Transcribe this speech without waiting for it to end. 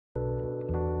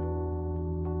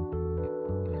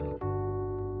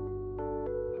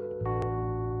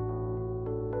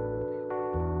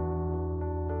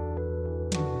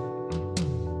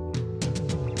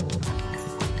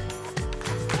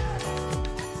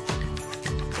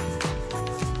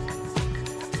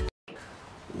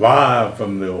Live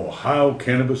from the Ohio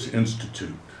Cannabis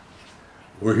Institute.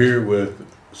 We're here with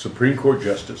Supreme Court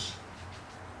Justice,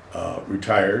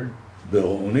 retired Bill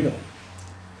O'Neill.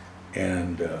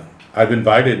 And I've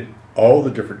invited all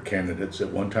the different candidates at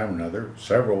one time or another,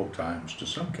 several times to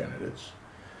some candidates,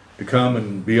 to come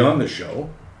and be on the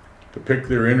show, to pick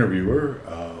their interviewer.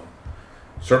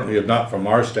 Certainly if not from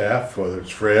our staff, whether it's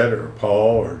Fred or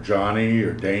Paul or Johnny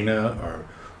or Dana or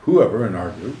whoever in our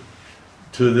group,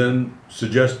 to then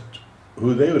suggest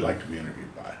who they would like to be interviewed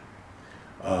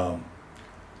by.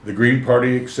 The Green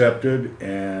Party accepted,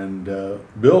 and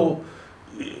Bill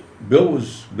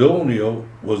O'Neill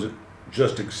wasn't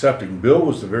just accepting. Bill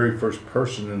was the very first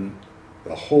person in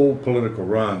the whole political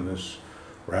run this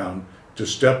round to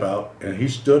step out, and he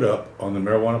stood up on the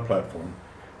marijuana platform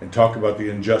and talked about the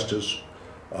injustice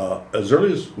as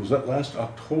early as, was that last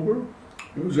October?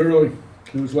 It was early.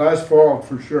 It was last fall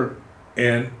for sure.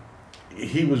 And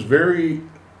he was very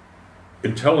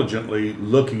intelligently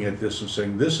looking at this and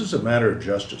saying, this is a matter of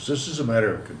justice. This is a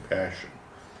matter of compassion.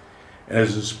 And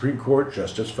as the Supreme Court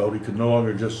Justice felt he could no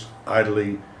longer just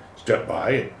idly step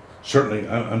by. Certainly,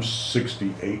 I'm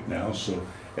 68 now, so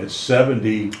at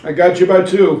 70... I got you by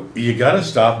 2. You got to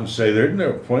stop and say, there's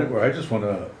no point where I just want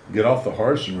to get off the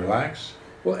horse and relax.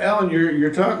 Well, Alan,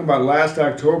 you're talking about last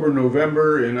October,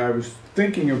 November, and I was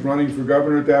thinking of running for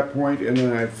governor at that point, and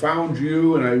then I found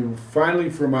you, and I finally,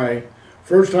 for my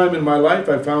first time in my life,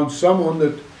 I found someone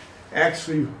that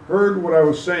actually heard what I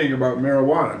was saying about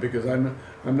marijuana, because I'm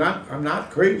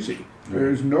not crazy.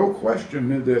 There's no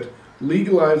question that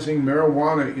legalizing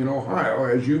marijuana in Ohio,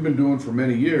 as you've been doing for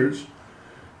many years,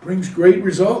 brings great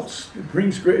results.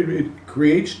 It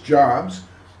creates jobs.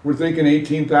 We're thinking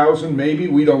 18,000 maybe,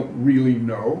 we don't really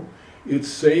know. It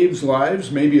saves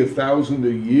lives, maybe 1,000 a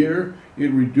year.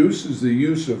 It reduces the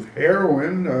use of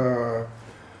heroin.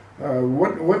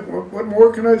 What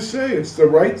more can I say? It's the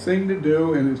right thing to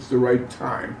do, and it's the right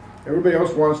time. Everybody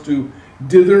else wants to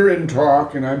dither and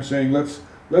talk, and I'm saying let's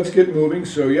get moving.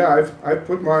 So yeah, I've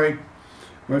put my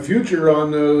future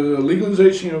on the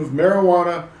legalization of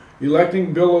marijuana.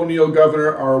 Electing Bill O'Neill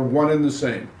governor are one and the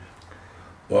same.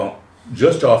 Well,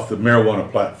 just off the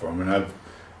marijuana platform, and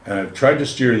I've tried to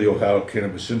steer the Ohio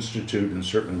Cannabis Institute, and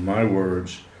certainly my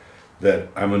words, that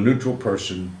I'm a neutral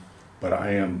person, but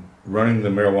I am running the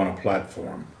marijuana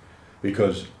platform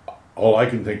because all I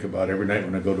can think about every night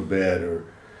when I go to bed, or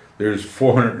there's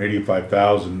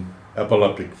 485,000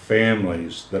 epileptic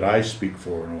families that I speak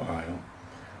for in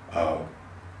Ohio.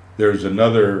 There's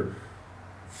another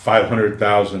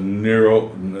 500,000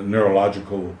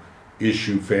 neurological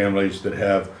issue families that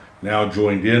have now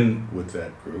joined in with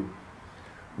that group.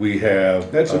 We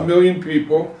have... That's 1 million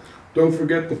people. Don't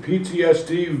forget the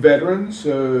PTSD veterans,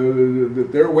 that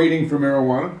they're waiting for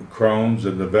marijuana. Crohn's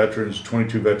and the veterans,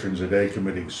 22 veterans a day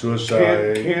committing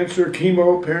suicide. Cancer,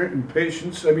 chemo,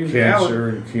 patients. I mean, cancer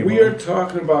Alan, and chemo. We are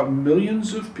talking about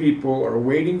millions of people are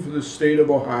waiting for the state of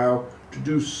Ohio to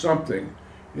do something.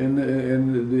 And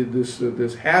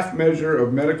this half measure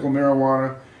of medical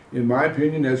marijuana, in my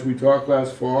opinion, as we talked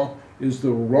last fall, is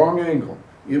the wrong angle.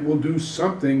 It will do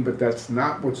something, but that's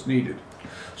not what's needed.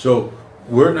 So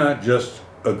we're not just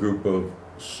a group of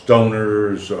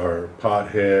stoners or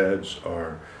potheads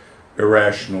or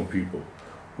irrational people.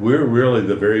 We're really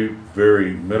the very,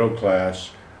 very middle class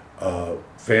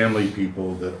family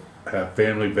people that have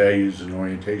family values and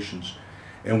orientations.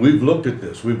 And we've looked at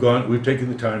this. We've taken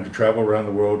the time to travel around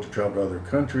the world, to travel to other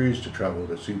countries, to travel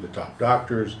to see the top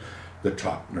doctors, the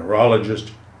top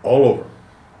neurologists, all over.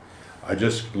 I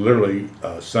just literally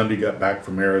Sunday got back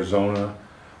from Arizona,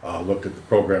 looked at the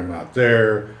program out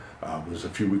there. It was a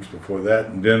few weeks before that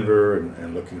in Denver,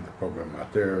 and looking at the program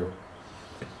out there.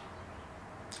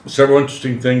 Several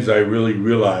interesting things I really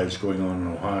realized going on in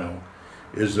Ohio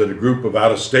is that a group of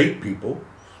out-of-state people,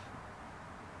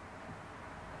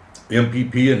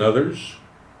 MPP and others,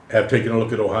 have taken a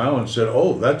look at Ohio and said,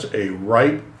 oh, that's a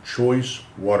ripe choice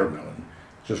watermelon,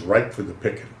 just ripe for the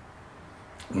picking.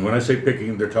 And when I say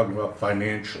picking, they're talking about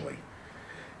financially.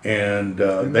 And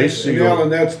they see... And Alan,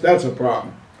 that's a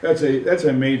problem. That's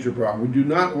a major problem. We do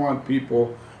not want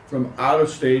people from out of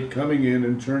state coming in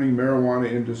and turning marijuana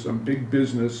into some big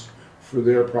business for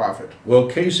their profit. Well,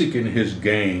 Kasich and his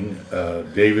gang,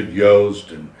 David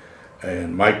Yost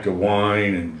and Mike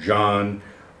DeWine and John...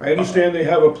 I understand they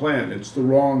have a plan. It's the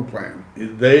wrong plan.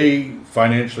 They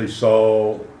financially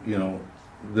saw,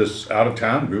 this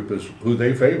out-of-town group as who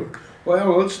they favor.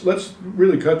 Well, let's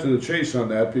really cut to the chase on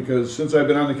that, because since I've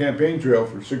been on the campaign trail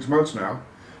for 6 months now,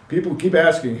 people keep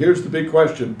asking, here's the big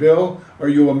question, Bill, are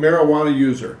you a marijuana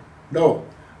user? No,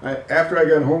 After I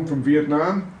got home from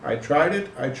Vietnam, I tried it.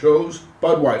 I chose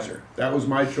Budweiser. That was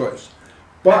my choice.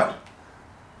 But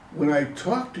when I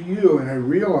talked to you and I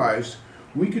realized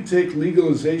we could take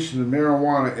legalization of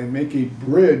marijuana and make a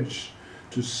bridge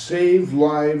to save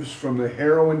lives from the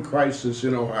heroin crisis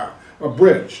in Ohio, a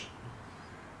bridge.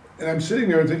 And I'm sitting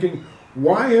there thinking,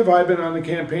 why have I been on the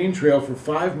campaign trail for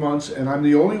 5 months and I'm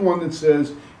the only one that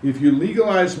says if you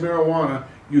legalize marijuana,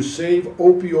 you save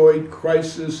opioid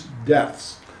crisis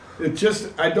deaths? It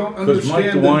just, I don't understand.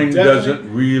 Because Mike DeWine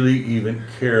doesn't really even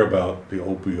care about the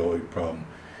opioid problem.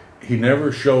 He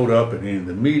never showed up at any of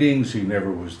the meetings. He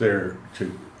never was there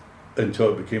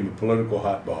until it became a political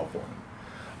hotball for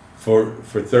him.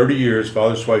 For 30 years,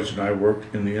 Father Schweitzer and I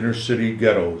worked in the inner city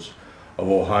ghettos of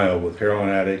Ohio with heroin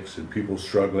addicts and people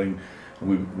struggling.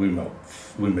 We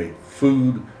made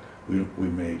food, we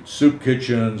made soup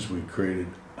kitchens, we created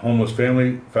homeless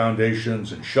family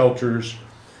foundations and shelters,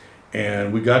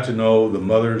 and we got to know the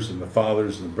mothers and the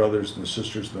fathers and the brothers and the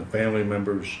sisters and the family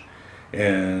members,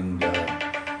 and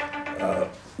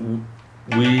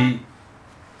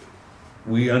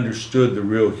we understood the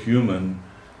real human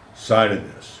side of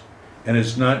this. And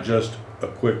it's not just a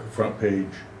quick front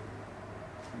page,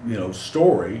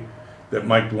 story that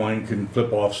Mike DeWine can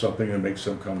flip off something and make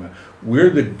some comment. We're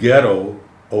the ghetto,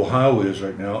 Ohio is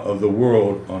right now, of the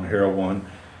world on heroin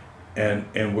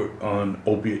and we're on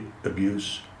opiate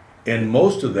abuse. And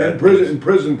most of that... And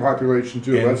prison population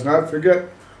too. Let's not forget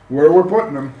where we're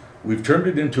putting them. We've turned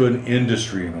it into an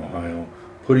industry in Ohio,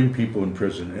 putting people in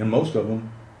prison. And most of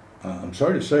them, I'm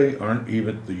sorry to say, aren't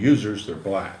even the users, they're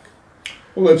black.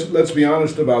 Well, let's be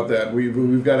honest about that.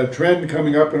 We've got a trend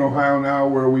coming up in Ohio now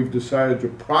where we've decided to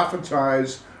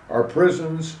profitize our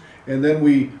prisons, and then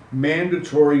we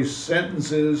mandatory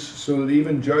sentences so that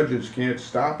even judges can't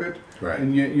stop it. Right.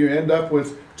 And you end up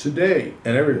with today.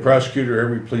 And every prosecutor,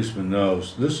 every policeman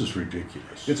knows this is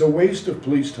ridiculous. It's a waste of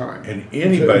police time. And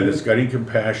anybody that's got any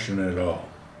compassion at all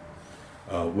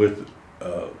with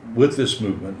this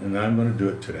movement, and I'm going to do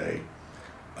it today.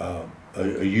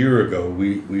 A year ago,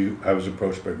 I was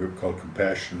approached by a group called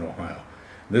Compassion in Ohio.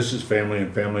 This is family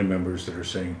and family members that are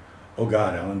saying, oh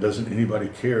God, Alan, doesn't anybody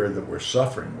care that we're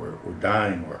suffering, we're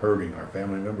dying, we're hurting, our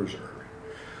family members are hurting.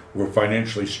 We're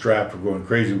financially strapped, we're going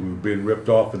crazy, we're being ripped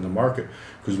off in the market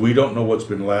because we don't know what's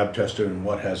been lab tested and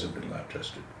what hasn't been lab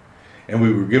tested. And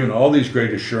we were given all these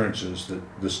great assurances that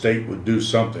the state would do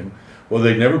something. Well,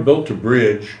 they never built a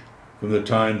bridge from the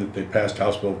time that they passed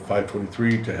House Bill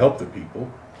 523 to help the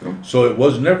people. So it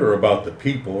was never about the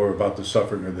people or about the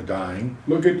suffering or the dying.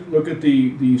 Look at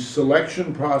the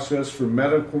selection process for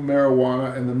medical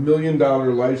marijuana and the $1 million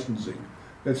licensing.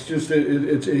 That's just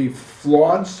it's a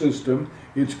flawed system.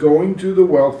 It's going to the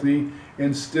wealthy,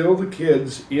 and still the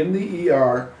kids in the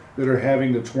ER that are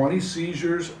having the 20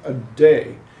 seizures a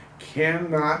day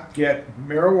cannot get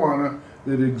marijuana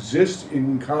that exists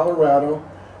in Colorado.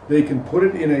 They can put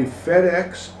it in a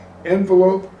FedEx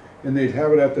envelope and they'd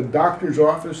have it at the doctor's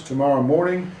office tomorrow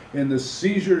morning and the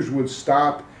seizures would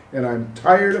stop. And I'm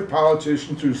tired of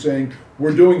politicians who are saying,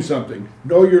 we're doing something.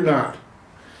 No, you're not.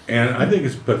 And I think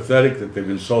it's pathetic that they've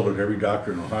insulted every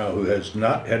doctor in Ohio who has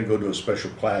not had to go to a special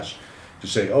class to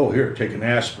say, oh, here, take an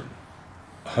aspirin.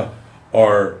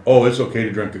 Or, oh, it's okay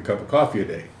to drink a cup of coffee a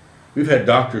day. We've had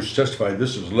doctors testify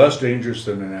this is less dangerous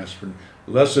than an aspirin,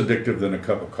 less addictive than a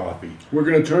cup of coffee. We're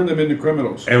going to turn them into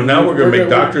criminals. And now we're going to make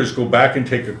doctors go back and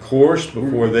take a course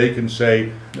before they can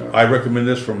say, I recommend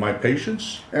this for my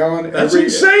patients? Alan, that's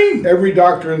insane. Every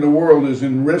doctor in the world is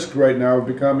in risk right now of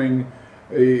becoming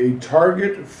a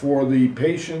target for the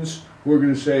patients who are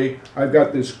going to say, I've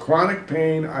got this chronic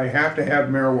pain, I have to have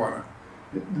marijuana.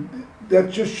 That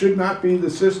just should not be the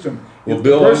system. Well, if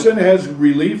the person has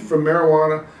relief from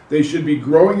marijuana, they should be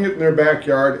growing it in their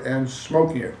backyard and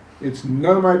smoking it. It's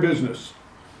none of my business.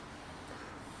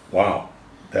 Wow,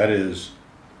 that is,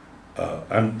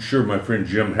 I'm sure my friend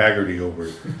Jim Haggerty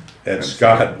over at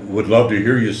Scott would love to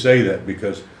hear you say that,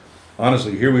 because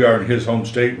honestly, here we are in his home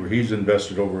state where he's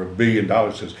invested over $1 billion.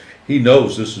 Says he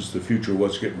knows this is the future,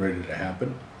 what's getting ready to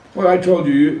happen. Well, I told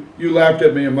you, you laughed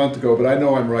at me a month ago, but I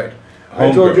know I'm right.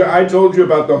 I told you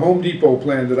about the Home Depot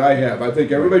plan that I have. I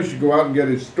think everybody should go out and get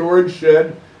a storage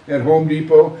shed at Home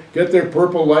Depot, get their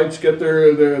purple lights, get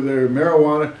their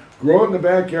marijuana, grow it in the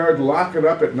backyard, lock it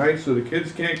up at night so the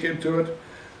kids can't get to it.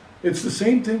 It's the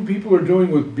same thing people are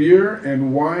doing with beer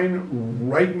and wine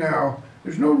right now.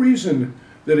 There's no reason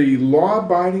that a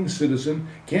law-abiding citizen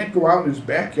can't go out in his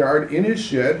backyard, in his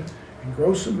shed, and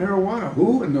grow some marijuana.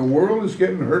 Who in the world is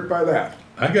getting hurt by that?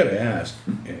 I got to ask,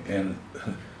 and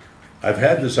I've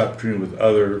had this opportunity with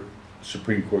other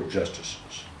Supreme Court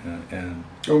justices, and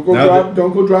Don't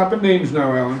go dropping names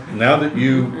now, Alan. Now that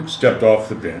you stepped off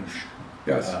the bench,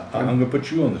 Yes. I'm going to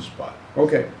put you on the spot.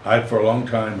 Okay. I, for a long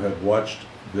time, have watched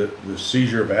the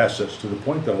seizure of assets to the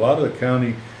point that a lot of the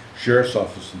county sheriff's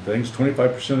office and things,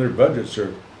 25% of their budgets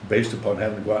are based upon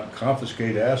having to go out and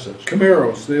confiscate assets.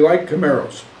 Camaros. They like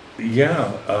Camaros.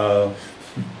 Yeah.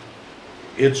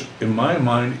 It's, in my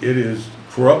mind, it is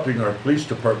corrupting our police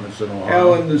departments in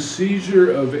Ohio. Alan, the seizure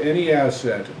of any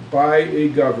asset by a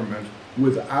government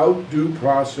without due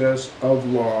process of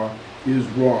law is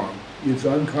wrong. It's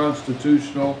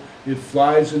unconstitutional. It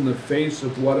flies in the face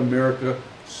of what America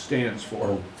stands for.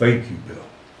 Oh, thank you, Bill.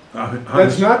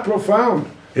 That's not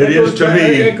profound. It is to me.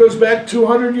 It goes back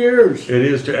 200 years. It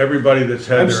is to everybody that's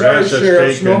had I'm their sorry, assets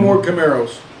sheriffs, taken. no more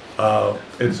Camaros.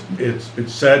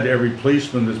 It's sad to every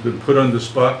policeman that's been put on the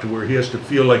spot to where he has to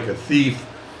feel like a thief.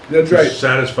 That's to right.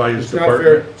 satisfy his It's not fair.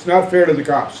 department. It's not fair to the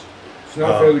cops. It's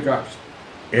not fair to the cops.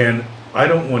 And I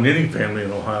don't want any family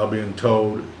in Ohio being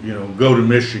told, you know, go to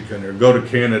Michigan or go to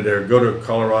Canada or go to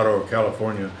Colorado or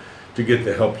California to get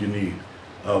the help you need.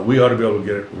 We ought to be able to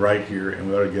get it right here, and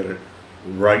we ought to get it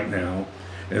right now.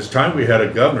 And it's time we had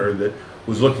a governor that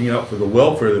was looking out for the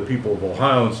welfare of the people of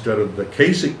Ohio instead of the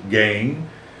Kasich gang,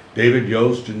 David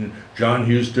Yost and John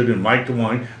Houston and Mike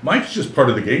DeWine. Mike's just part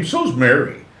of the game. So's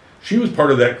Mary. She was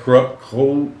part of that corrupt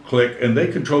cold clique, and they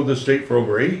controlled the state for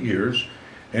over 8 years.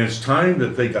 And it's time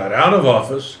that they got out of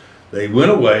office. They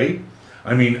went away.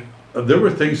 I mean, there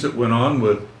were things that went on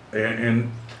with,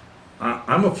 and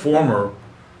I'm a former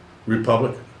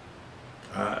Republican.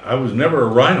 I was never a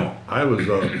rhino. I was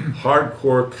a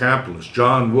hardcore capitalist.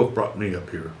 John Wolf brought me up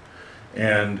here.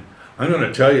 And I'm going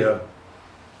to tell you,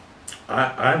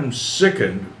 I'm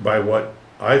sickened by what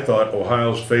I thought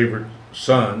Ohio's favorite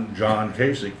son, John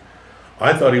Kasich,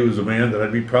 I thought he was a man that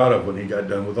I'd be proud of when he got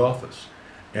done with office.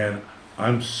 And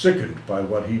I'm sickened by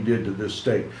what he did to this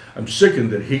state. I'm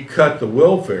sickened that he cut the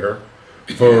welfare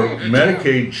for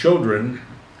Medicaid children,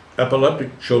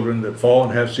 epileptic children that fall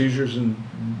and have seizures and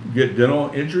get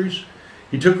dental injuries.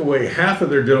 He took away half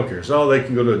of their dental care. So they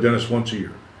can go to a dentist once a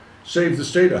year. Saved the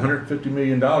state $150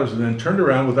 million, and then turned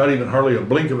around without even hardly a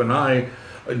blink of an eye.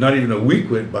 Not even a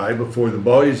week went by before the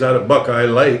boys out of Buckeye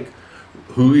Lake,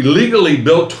 who illegally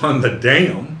built on the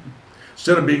dam,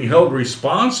 instead of being held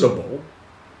responsible,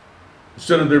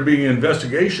 instead of there being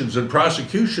investigations and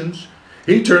prosecutions,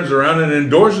 he turns around and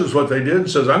endorses what they did and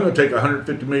says, I'm going to take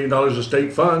 $150 million of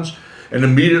state funds and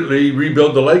immediately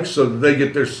rebuild the lake so that they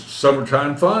get their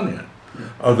summertime fun in.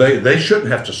 They shouldn't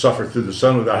have to suffer through the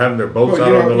sun without having their boats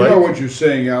out on the lake. You know what you're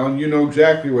saying, Alan. You know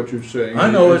exactly what you're saying. I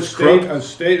know it's corrupt. A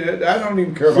state. I don't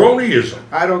even care about cronyism.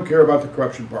 I don't care about the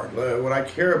corruption part. What I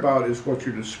care about is what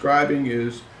you're describing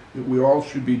is that we all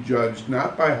should be judged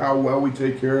not by how well we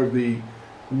take care of the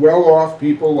well-off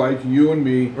people like you and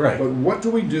me, right, but what do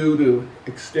we do to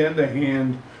extend a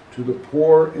hand to the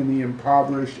poor and the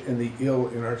impoverished and the ill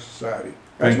in our society.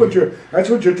 That's what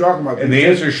you're talking about. And the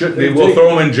answer should be, we'll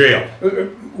throw them in jail.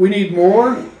 We need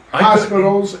more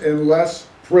hospitals and less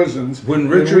prisons. When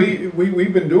Richard,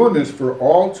 we've been doing this for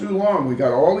all too long. We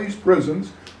got all these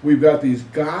prisons. We've got these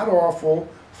god-awful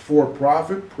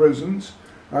for-profit prisons.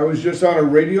 I was just on a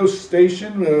radio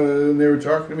station and they were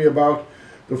talking to me about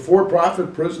the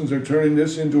for-profit prisons are turning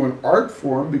this into an art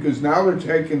form because now they're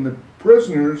taking the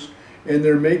prisoners and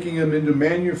they're making them into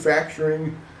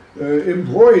manufacturing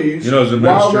employees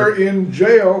while they're in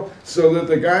jail, so that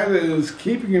the guy that is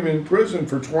keeping them in prison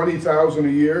for $20,000 a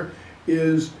year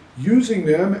is using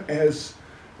them as,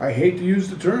 I hate to use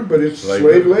the term, but it's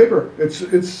slave labor. It's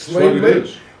slave labor.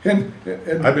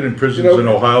 And I've been in prisons in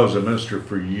Ohio as a minister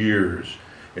for years,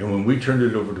 and when we turned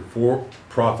it over to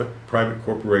for-profit private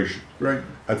corporations, right,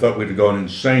 I thought we'd have gone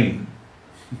insane.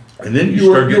 And then you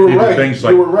start getting into things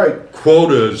like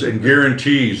quotas and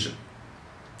guarantees.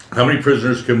 How many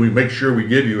prisoners can we make sure we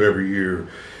give you every year?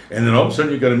 And then all of a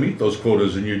sudden you got to meet those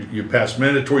quotas, and you pass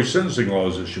mandatory sentencing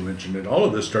laws, as you mentioned, and all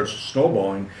of this starts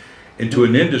snowballing into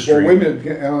an industry. Well, wait a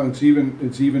minute, Alan,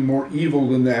 it's even more evil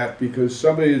than that, because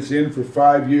somebody that's in for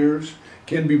 5 years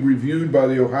can be reviewed by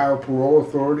the Ohio Parole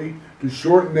Authority to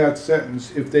shorten that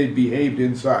sentence if they behaved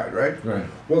inside, right? Right.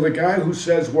 Well, the guy who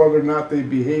says whether or not they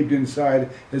behaved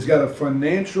inside has got a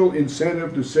financial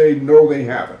incentive to say no, they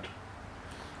haven't.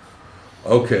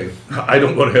 Okay, I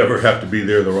don't want to ever have to be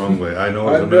there the wrong way. I know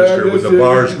as a minister with the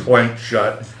bars clamped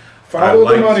shut.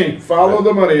 Follow the money. Follow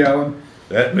the money, Alan.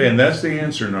 And that's the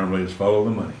answer normally, is follow the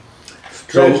money.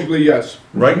 Tragically, yes.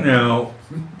 Right now,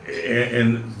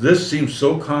 and this seems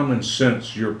so common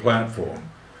sense, your platform,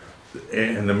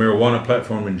 and the marijuana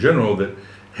platform in general, that,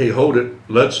 hey, hold it,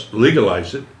 let's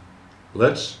legalize it,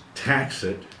 let's tax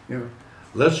it. Yeah.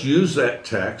 let's use that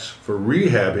tax for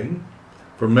rehabbing,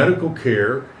 for medical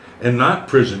care, and not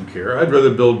prison care. I'd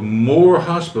rather build more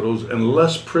hospitals and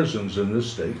less prisons in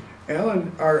this state.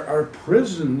 Alan, our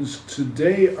prisons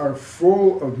today are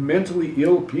full of mentally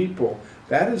ill people.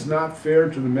 That is not fair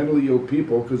to the mentally ill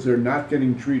people because they're not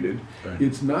getting treated. Right.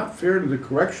 It's not fair to the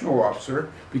correctional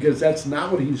officer because that's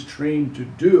not what he's trained to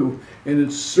do. And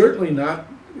it's certainly not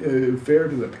fair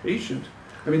to the patient.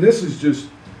 I mean, this is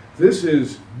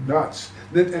nuts.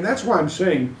 And that's why I'm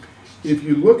saying, if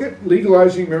you look at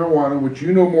legalizing marijuana, which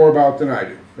you know more about than I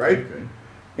do, right? Okay.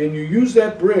 And you use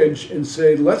that bridge and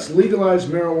say, let's legalize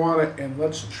marijuana and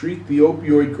let's treat the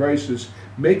opioid crisis,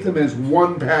 make them as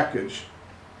one package.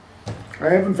 I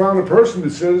haven't found a person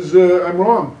that says I'm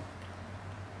wrong.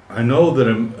 I know that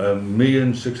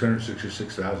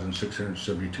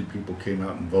 1,666,672 people came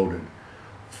out and voted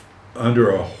under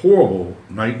a horrible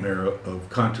nightmare of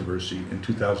controversy in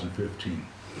 2015.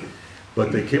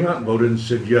 But they came out and voted and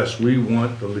said, yes, we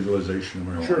want the legalization of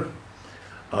marijuana. Sure.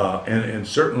 And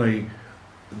certainly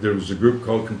there was a group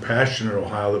called Compassionate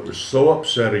Ohio that was so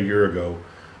upset a year ago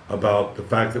about the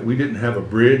fact that we didn't have a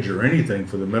bridge or anything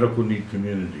for the medical need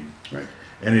community. Right.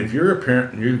 And if you're a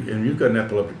parent and you've got an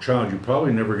epileptic child, you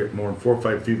probably never get more than 4 or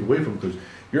 5 feet away from them because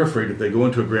you're afraid if they go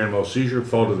into a grand mal seizure,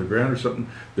 fall to the ground or something,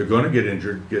 they're going to get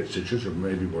injured, get stitches, or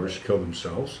maybe worse, kill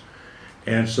themselves.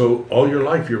 And so all your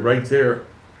life you're right there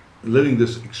living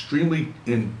this extremely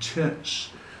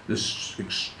intense, this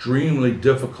extremely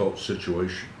difficult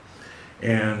situation.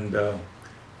 And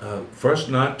for us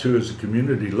not to, as a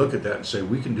community, look at that and say,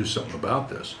 we can do something about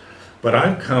this. But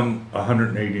I've come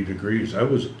 180 degrees. I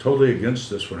was totally against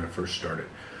this when I first started.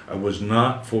 I was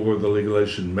not for the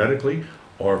legalization medically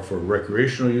or for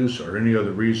recreational use or any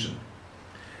other reason.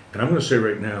 And I'm going to say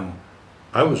right now,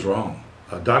 I was wrong.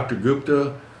 Dr.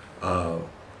 Gupta,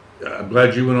 I'm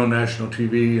glad you went on national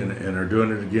TV and are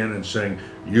doing it again and saying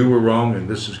you were wrong and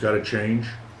this has got to change.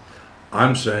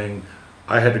 I'm saying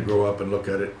I had to grow up and look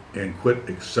at it and quit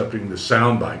accepting the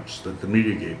sound bites that the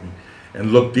media gave me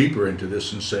and look deeper into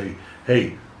this and say,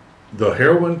 hey, the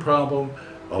heroin problem,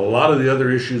 a lot of the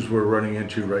other issues we're running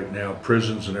into right now,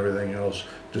 prisons and everything else,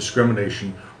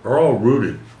 discrimination, are all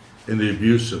rooted in the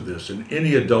abuse of this. And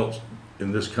any adult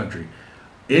in this country,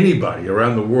 anybody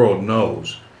around the world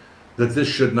knows that this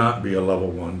should not be a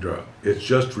level 1 drug. It's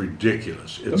just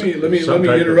ridiculous. It's let me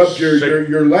interrupt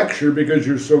your lecture because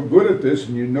you're so good at this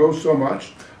and you know so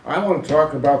much. I want to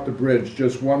talk about the bridge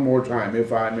just one more time,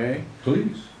 if I may.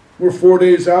 Please. We're 4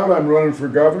 days out. I'm running for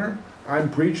governor. I'm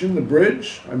preaching the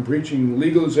bridge. I'm preaching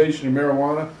legalization of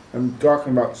marijuana. I'm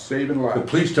talking about saving lives. Well,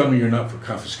 please tell me you're not for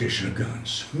confiscation of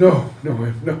guns. No.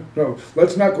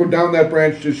 Let's not go down that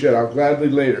branch just yet. I'll gladly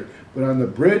later. But on the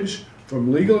bridge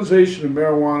from legalization of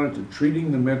marijuana to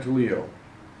treating the mentally ill.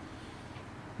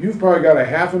 You've probably got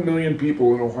 500,000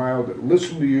 people in Ohio that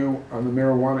listen to you on the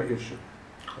marijuana issue.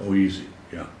 Oh, easy,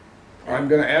 yeah. I'm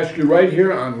going to ask you right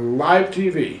here on live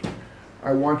TV.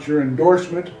 I want your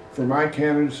endorsement for my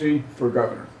candidacy for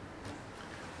governor.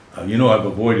 You know I've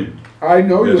avoided. I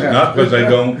know you have. Not because I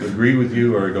don't agree with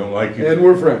you or I don't like you. And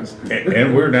we're friends.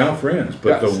 And we're now friends.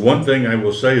 But Yes. the one thing I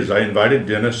will say is I invited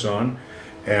Dennis on,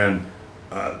 and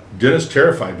Dennis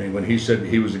terrified me when he said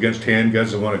he was against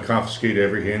handguns and want to confiscate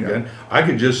every handgun. Yeah. I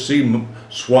could just see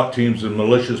SWAT teams and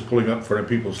militias pulling up in front of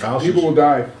people's houses. People will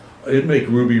die. It'd make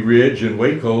Ruby Ridge and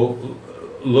Waco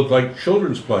look like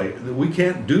children's play. We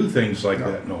can't do things like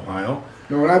that in Ohio.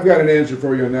 No, and I've got an answer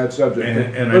for you on that subject.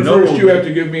 And but I know first you have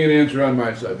to give me an answer on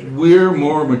my subject. We're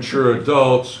more mature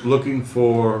adults looking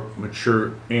for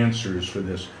mature answers for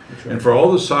this. Right. And for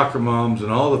all the soccer moms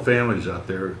and all the families out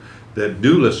there that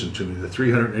do listen to me, the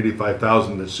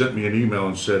 385,000 that sent me an email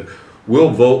and said,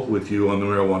 we'll vote with you on the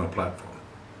marijuana platform.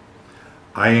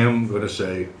 I am going to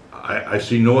say, I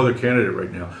see no other candidate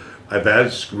right now. I've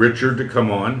asked Richard to come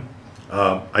on.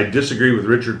 I disagree with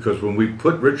Richard because when we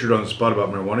put Richard on the spot about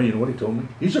marijuana, you know what he told me?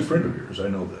 He's a friend of yours, I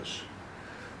know this.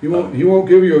 He won't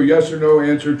give you a yes or no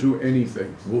answer to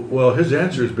anything. Well, his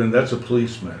answer has been, that's a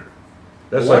police matter.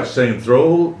 That's like saying,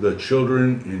 throw the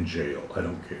children in jail. I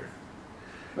don't care.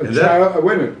 Wait a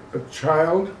minute. A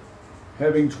child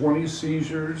having 20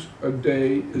 seizures a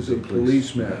day is a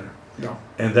police matter. No.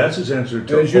 And that's his answer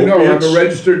to As you know, I'm a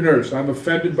registered nurse. I'm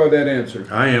offended by that answer.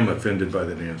 I am offended by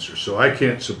that answer. So I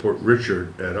can't support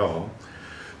Richard at all.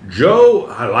 Joe,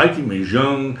 I like him. He's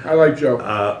young. I like Joe.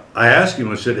 I asked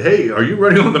him, I said, hey, are you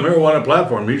running on the marijuana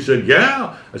platform? He said,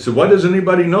 yeah. I said, why doesn't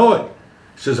anybody know it?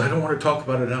 He says, I don't want to talk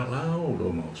about it out loud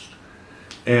almost.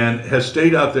 And has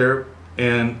stayed out there.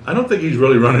 And I don't think he's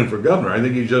really running for governor. I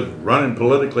think he's just running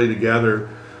politically to gather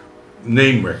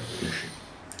name recognition.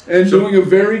 And doing a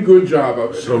very good job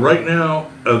of it. So right now,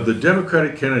 of the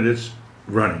Democratic candidates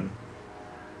running,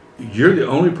 you're the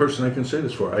only person I can say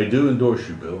this for. I do endorse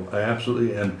you, Bill. I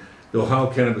absolutely, and the Ohio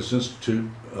Cannabis Institute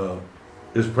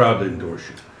is proud to endorse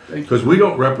you. Because we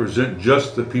don't represent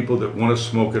just the people that want to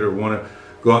smoke it or want to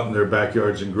go out in their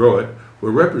backyards and grow it.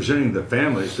 We're representing the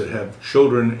families that have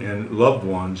children and loved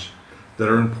ones that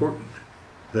are important,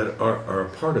 that are a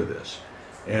part of this.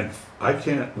 And I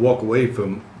can't walk away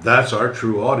from, that's our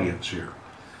true audience here.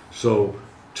 So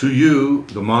to you,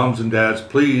 the moms and dads,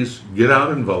 please get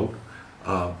out and vote.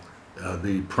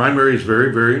 The primary is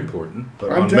very, very important.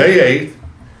 But on May 8th,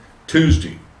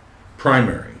 Tuesday,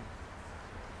 primary.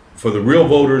 For the real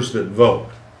voters that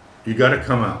vote, you got to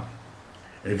come out.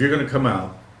 And if you're going to come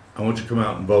out, I want you to come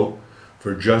out and vote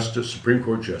for Justice, Supreme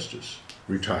Court Justice,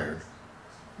 retired,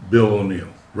 Bill O'Neill,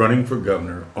 running for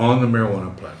governor on the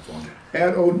marijuana platform.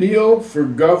 At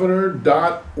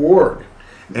o'neillforgovernor.org.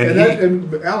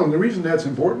 And Alan, the reason that's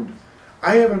important,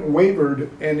 I haven't wavered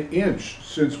an inch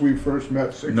since we first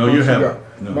met 6 months ago. No, you haven't.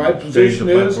 No. My position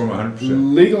is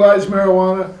 100%. Legalize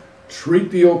marijuana,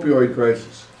 treat the opioid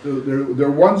crisis.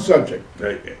 They're one subject.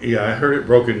 Yeah, I heard it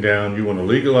broken down. You want to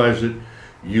legalize it.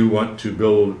 You want to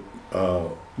build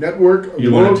network.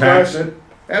 You want to tax it.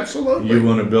 Absolutely. You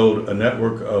want to build a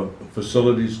network of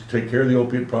facilities to take care of the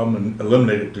opiate problem and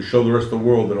eliminate it, to show the rest of the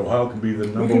world that Ohio can be the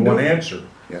number one answer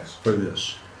for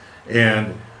this.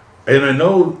 And I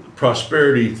know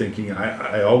prosperity thinking,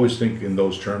 I always think in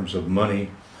those terms of money.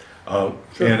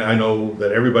 And I know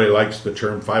that everybody likes the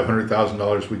term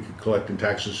 $500,000 we could collect in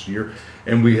taxes a year,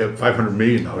 and we have $500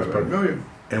 million.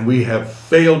 And we have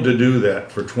failed to do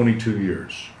that for 22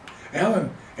 years.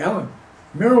 Alan,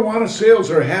 marijuana sales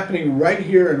are happening right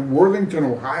here in Worthington,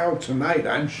 Ohio tonight.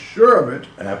 I'm sure of it.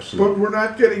 Absolutely. But we're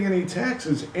not getting any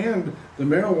taxes, and the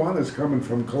marijuana is coming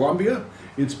from Colombia.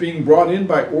 It's being brought in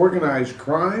by organized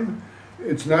crime.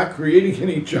 It's not creating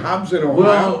any jobs in Ohio.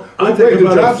 Well, I think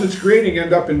the jobs it's creating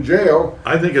end up in jail.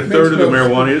 I think a third of the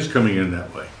marijuana is coming in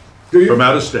that way from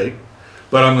out of state.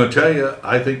 But I'm going to tell you,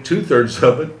 I think 2/3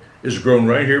 of it is grown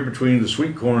right here between the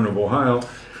sweet corn of Ohio,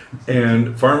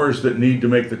 and farmers that need to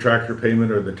make the tractor payment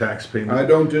or the tax payment I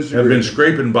don't disagree. have been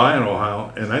scraping by in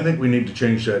Ohio, and I think we need to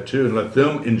change that too and let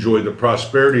them enjoy the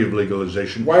prosperity of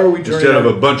legalization. Why are we instead of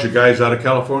a bunch of guys out of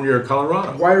California or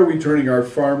Colorado? Why are we turning our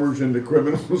farmers into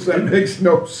criminals? That makes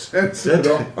no sense at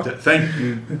all. Thank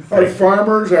you. Our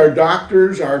farmers, our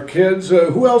doctors, our kids,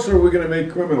 who else are we going to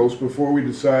make criminals before we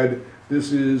decide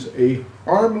this is a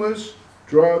harmless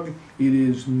drug? It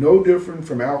is no different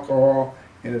from alcohol,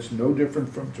 and it's no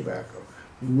different from tobacco.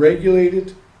 Regulate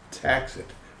it, tax it,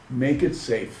 make it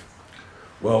safe.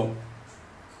 Well,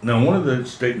 now one of the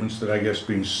statements that I guess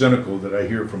being cynical that I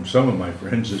hear from some of my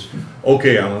friends is,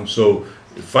 okay, Alan, so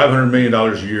 $500 million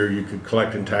a year you could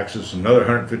collect in taxes, another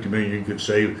 $150 million you could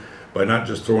save by not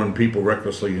just throwing people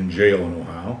recklessly in jail in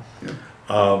Ohio.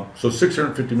 So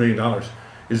 $650 million.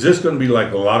 Is this going to be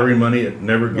like lottery money? It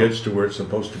never gets to where it's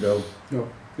supposed to go? No,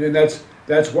 and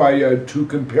that's why to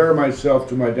compare myself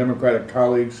to my Democratic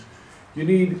colleagues, you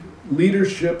need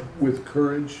leadership with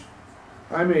courage.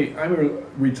 I'm a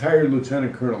retired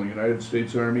lieutenant colonel in the United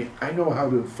States Army. I know how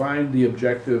to find the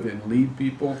objective and lead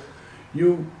people.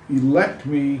 You elect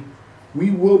me, we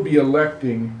will be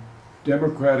electing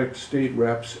Democratic state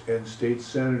reps and state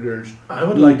senators. I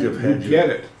would like to have had you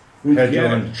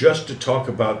on just to talk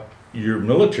about your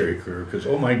military career, because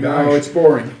oh my gosh. No, it's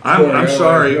boring. I'm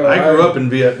sorry. I grew up in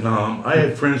Vietnam. I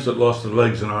had friends that lost their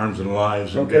legs and arms and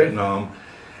lives in Vietnam.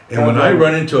 And when I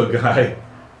run into a guy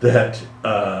that,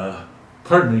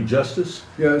 pardon me, Justice?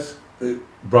 Yes.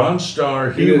 Bronze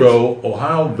Star hero,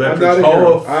 Ohio Veterans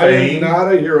Hall of Fame. I am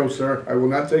not a hero, sir. I will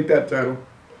not take that title.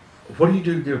 What do you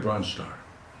do to get a Bronze Star?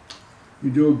 You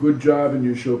do a good job and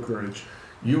you show courage.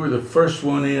 You were the first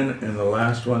one in and the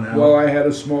last one out? Well, I had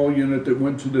a small unit that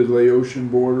went to the Laotian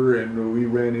border, and we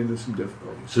ran into some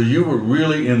difficulties. So you were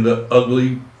really in the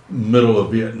ugly middle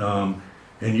of Vietnam,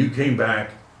 and you came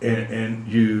back and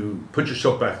you put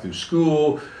yourself back through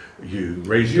school, you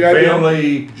raised your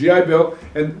family. GI Bill,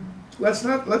 and let's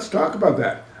talk about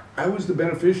that. I was the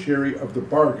beneficiary of the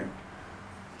bargain.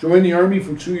 Join the Army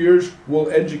for 2 years, we'll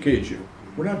educate you.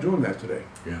 We're not doing that today.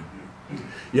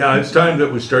 Yeah, it's time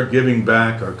that we start giving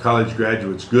back our college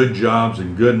graduates good jobs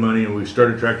and good money, and we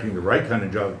start attracting the right kind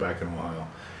of jobs back in Ohio.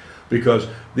 Because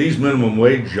these minimum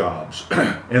wage jobs,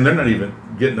 and they're not even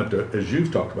getting up to, as you've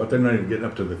talked about, they're not even getting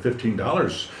up to the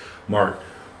 $15 mark.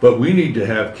 But we need to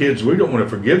have kids, we don't want to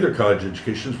forgive their college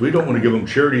educations, we don't want to give them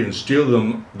charity and steal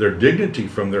them their dignity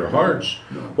from their hearts.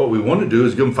 What we want to do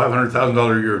is give them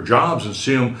 $500,000 a year jobs and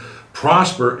see them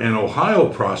prosper and Ohio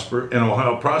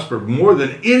prosper more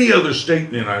than any other state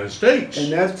in the United States.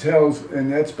 And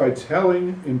that's by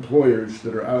telling employers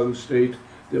that are out of the state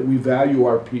that we value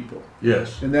our people.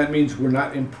 Yes. And that means we're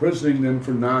not imprisoning them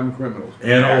for non-criminals.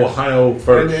 And Ohio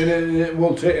first. And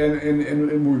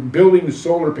we're building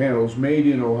solar panels made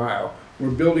in Ohio. We're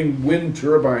building wind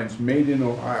turbines made in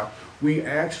Ohio. We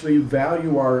actually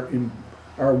value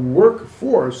our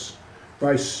workforce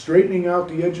by straightening out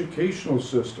the educational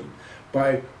system,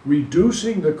 by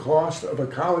reducing the cost of a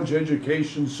college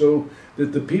education so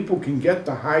that the people can get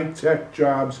the high-tech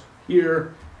jobs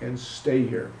here and stay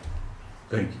here.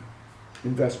 Thank you.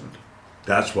 Investment.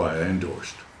 That's why I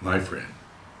endorsed my friend,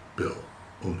 Bill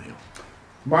O'Neill.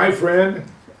 My friend,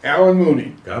 Alan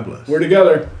Mooney. God bless. We're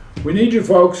together. We need you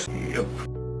folks. Yep.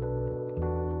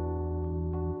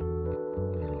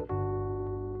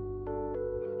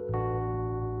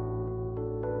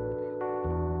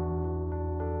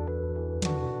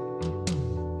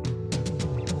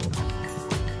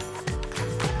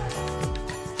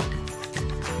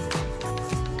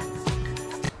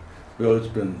 Bill, it's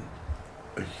been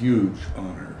a huge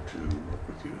honor to work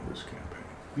with you in this campaign.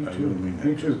 Me I too. really mean that.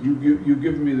 Me too. You've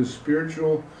given me the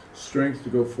spiritual strength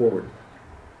to go forward.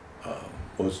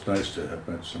 Well, it's nice to have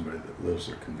met somebody that lives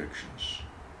their convictions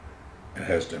and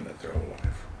has done it their whole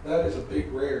life. That is a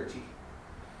big rarity.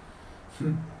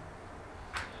 All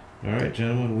right,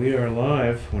 gentlemen, we are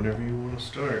live whenever you want to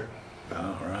start.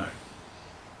 All right.